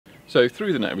So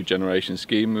through the net regeneration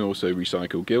scheme we also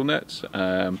recycle gill nets.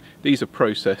 These are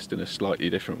processed in a slightly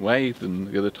different way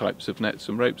than the other types of nets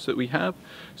and ropes that we have.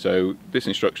 So this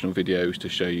instructional video is to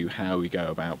show you how we go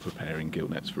about preparing gill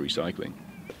nets for recycling.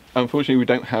 Unfortunately we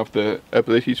don't have the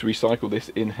ability to recycle this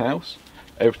in-house.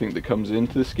 Everything that comes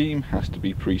into the scheme has to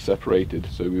be pre-separated,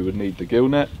 so we would need the gill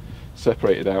net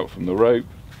separated out from the rope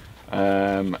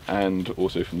and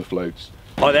also from the floats.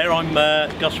 Hi there, I'm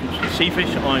Gus from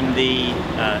Seafish. I'm the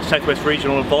Southwest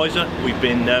Regional Advisor. We've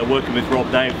been working with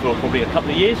Rob now for probably a couple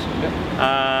of years,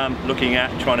 looking at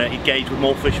trying to engage with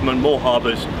more fishermen, more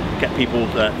harbours, get people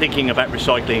thinking about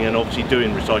recycling and obviously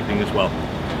doing recycling as well.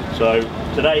 So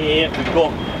today here we've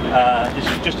got, this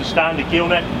is just a standard gill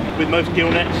net. With most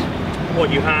gill nets,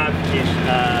 what you have is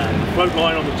a float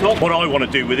line on the top. What I want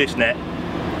to do with this net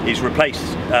is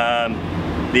replace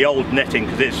the old netting,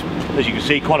 because there's, as you can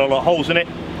see, quite a lot of holes in it,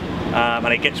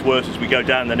 and it gets worse as we go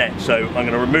down the net. So I'm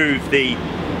going to remove the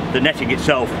netting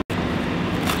itself.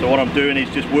 So what I'm doing is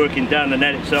just working down the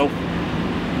net itself,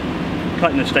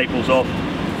 cutting the staples off,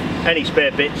 any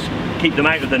spare bits, keep them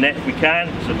out of the net if we can.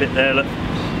 There's a bit there, look.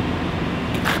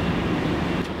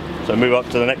 So move up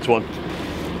to the next one.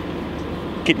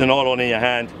 Keep the nylon in your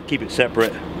hand, keep it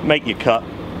separate, make your cut,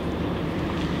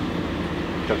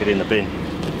 chuck it in the bin.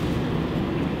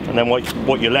 And then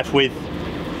what you're left with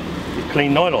is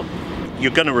clean nylon.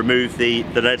 You're going to remove the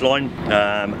lead line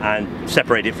and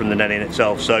separate it from the netting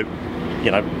itself. So,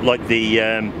 you know, like the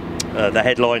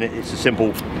headline, it's a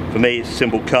simple, for me, it's a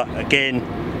simple cut. Again,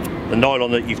 the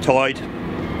nylon that you've tied,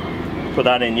 put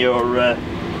that in your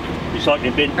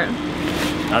recycling bin,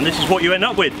 and this is what you end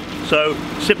up with. So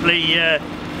simply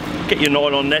get your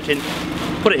nylon netting,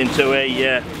 put it into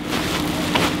a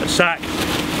sack.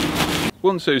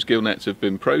 Once those gill nets have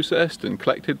been processed and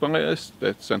collected by us,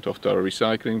 they're sent off to our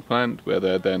recycling plant where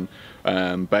they're then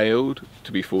baled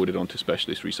to be forwarded on to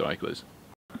specialist recyclers.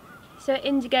 So at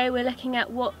INdIGO we're looking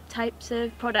at what types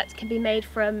of products can be made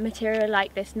from material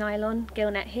like this nylon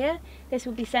gill net here. This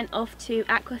will be sent off to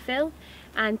Aquafil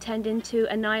and turned into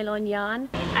a nylon yarn,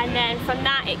 and then from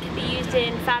that it can be used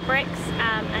in fabrics,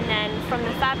 and then from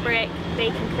the fabric they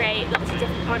can create lots of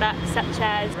different products such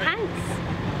as pants,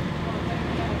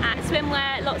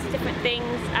 swimwear, lots of different things,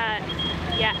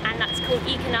 yeah, and that's called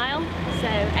Econile. So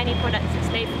any product that's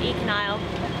made from Econile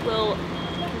will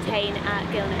contain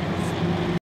gill nets.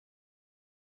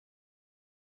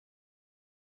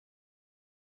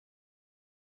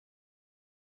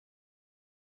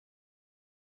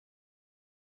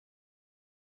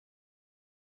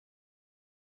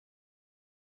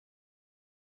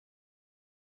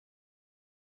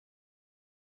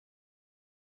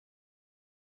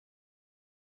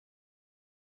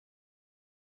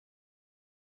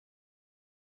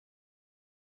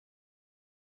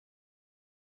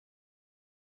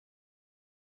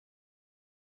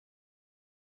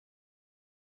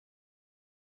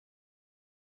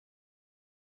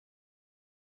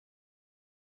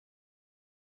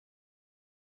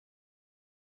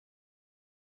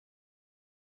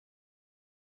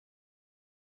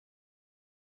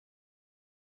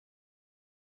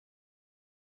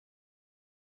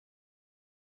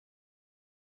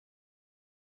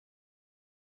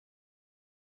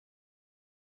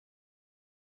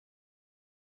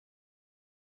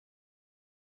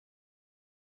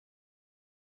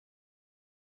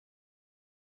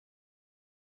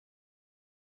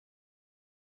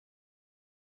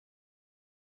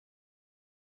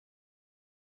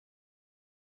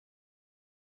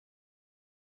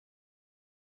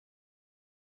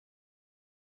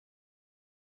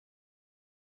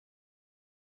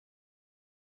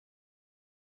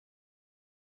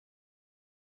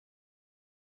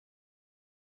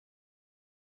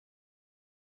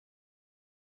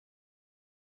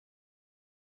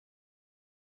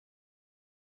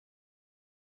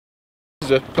 This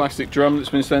is a plastic drum that's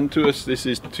been sent to us. This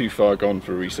is too far gone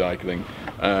for recycling.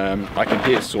 I can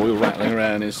hear soil rattling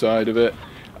around inside of it.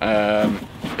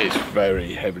 It's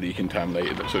very heavily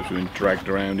contaminated, so it's been dragged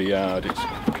around the yard. It's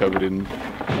covered in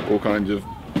all kinds of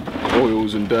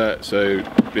oils and dirt, so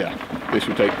yeah, this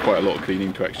will take quite a lot of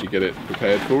cleaning to actually get it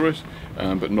prepared for us,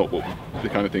 but not the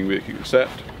kind of thing we can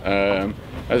accept.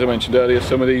 As I mentioned earlier,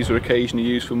 some of these are occasionally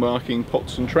used for marking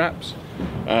pots and traps,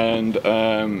 and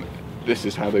this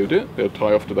is how they'll do it. They'll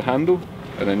tie off to the handle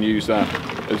and then use that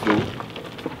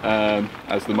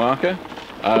as the marker.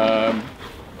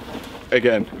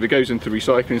 Again, if it goes into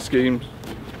recycling schemes,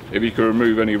 if you can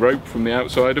remove any rope from the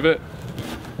outside of it,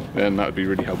 then that would be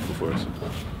really helpful for us.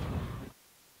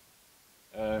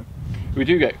 We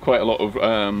do get quite a lot of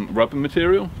rubber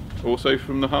material also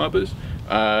from the harbours.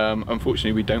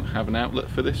 Unfortunately we don't have an outlet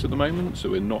for this at the moment, so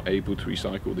we're not able to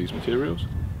recycle these materials.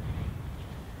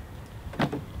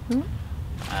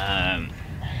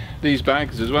 These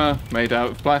bags as well, made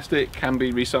out of plastic, can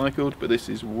be recycled, but this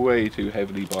is way too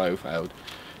heavily biofouled.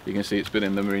 You can see it's been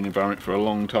in the marine environment for a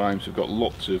long time, so we've got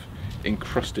lots of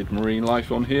encrusted marine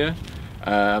life on here,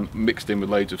 mixed in with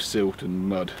loads of silt and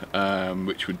mud,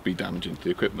 which would be damaging to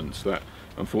the equipment. So that,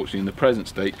 unfortunately, in the present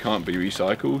state can't be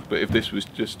recycled, but if this was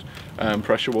just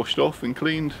pressure washed off and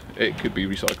cleaned, it could be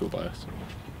recycled by us.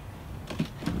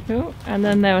 Cool. And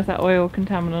then there was that oil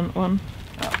contaminant one.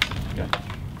 Okay.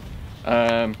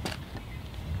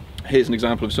 Here's an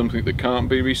example of something that can't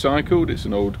be recycled. It's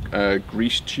an old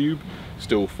grease tube,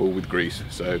 still full with grease,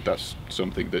 so that's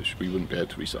something that we wouldn't be able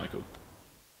to recycle.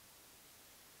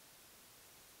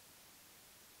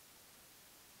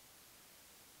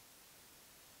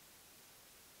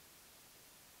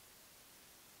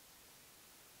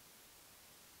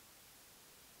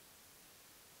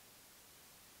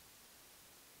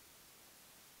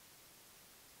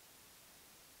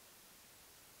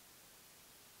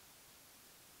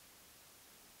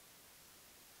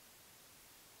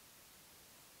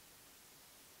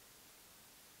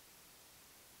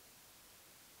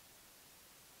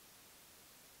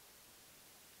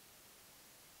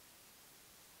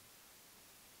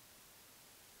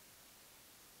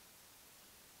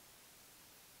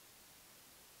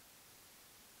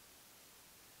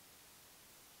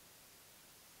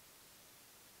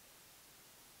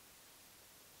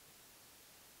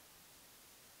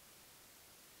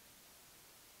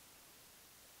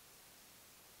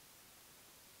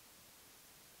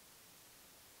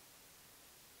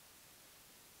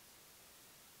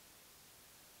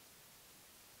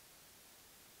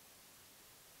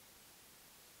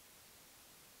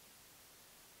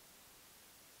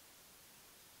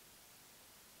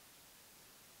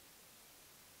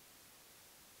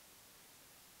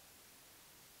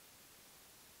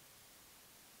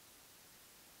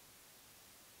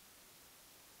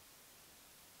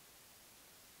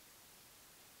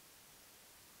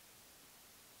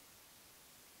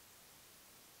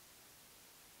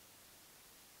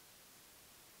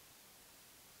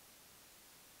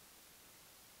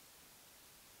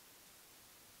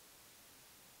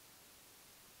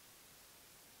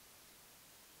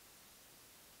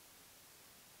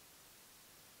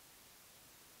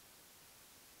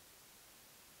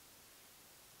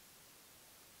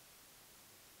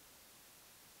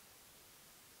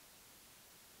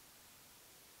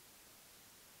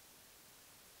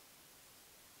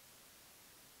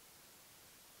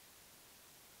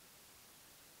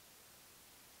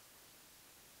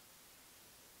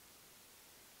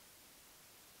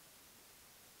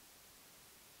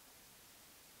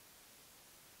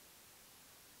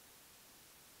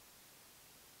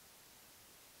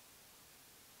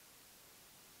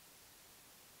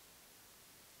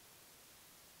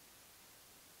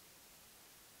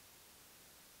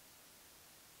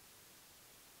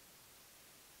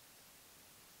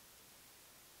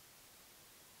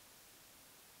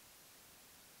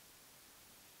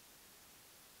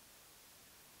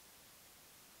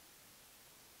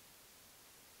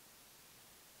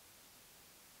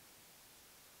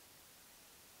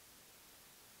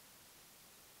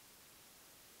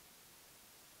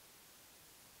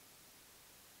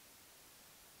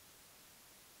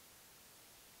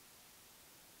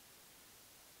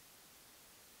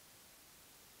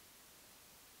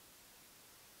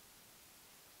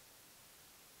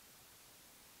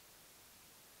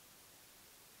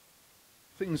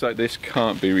 Things like this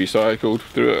can't be recycled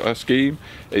through our scheme.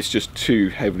 It's just too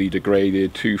heavily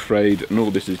degraded, too frayed, and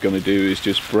all this is going to do is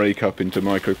just break up into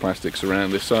microplastics around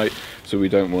this site, so we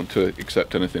don't want to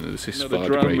accept anything that is this far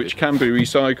degraded. Which can be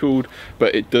recycled,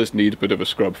 but it does need a bit of a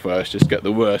scrub first, just get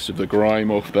the worst of the grime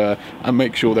off there and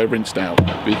make sure they're rinsed out,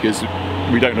 because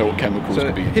we don't know what chemicals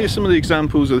could be. Here's some of the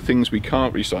examples of the things we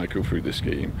can't recycle through this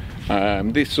scheme.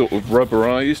 This sort of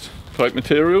rubberized type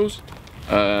materials.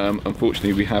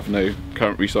 Unfortunately we have no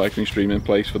current recycling stream in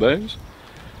place for those.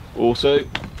 Also,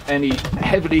 any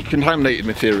heavily contaminated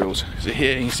materials. So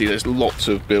here you can see there's lots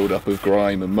of build-up of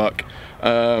grime and muck.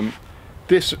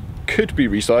 This could be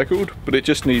recycled, but it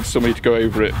just needs somebody to go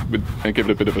over it and give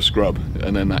it a bit of a scrub,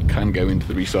 and then that can go into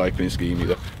the recycling scheme,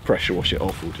 either pressure wash it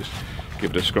off or just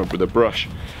give it a scrub with a brush.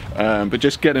 But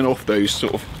just getting off those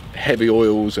sort of heavy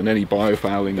oils and any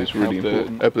biofouling is really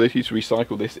important. The ability to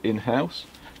recycle this in-house.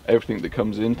 Everything that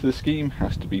comes into the scheme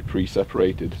has to be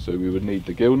pre-separated, so we would need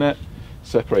the gill net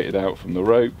separated out from the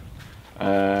rope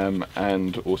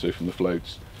and also from the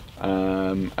floats,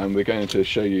 and we're going to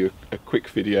show you a quick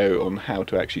video on how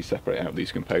to actually separate out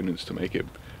these components to make it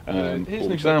Here's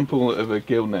an example of a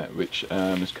gill net which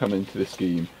has come into the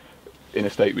scheme in a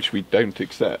state which we don't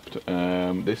accept.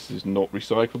 This is not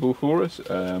recyclable for us,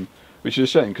 which is a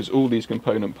shame because all these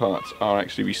component parts are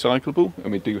actually recyclable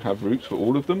and we do have routes for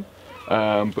all of them,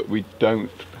 but we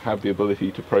don't have the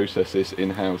ability to process this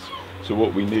in-house. So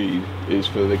what we need is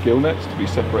for the gill nets to be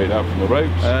separated out from the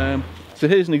ropes. So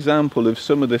here's an example of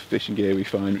some of the fishing gear we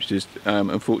find which is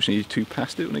unfortunately too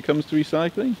plastic when it comes to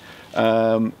recycling.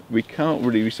 We can't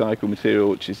really recycle material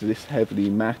which is this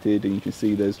heavily matted, and you can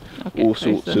see there's all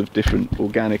sorts of different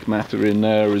organic matter in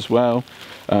there as well,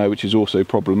 which is also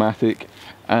problematic,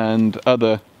 and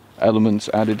other elements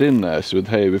added in there. So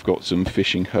here we've got some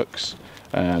fishing hooks,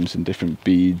 some different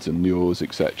beads and lures,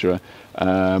 etc.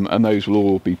 And those will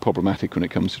all be problematic when it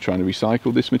comes to trying to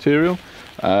recycle this material.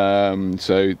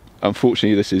 So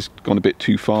unfortunately this has gone a bit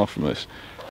too far from us.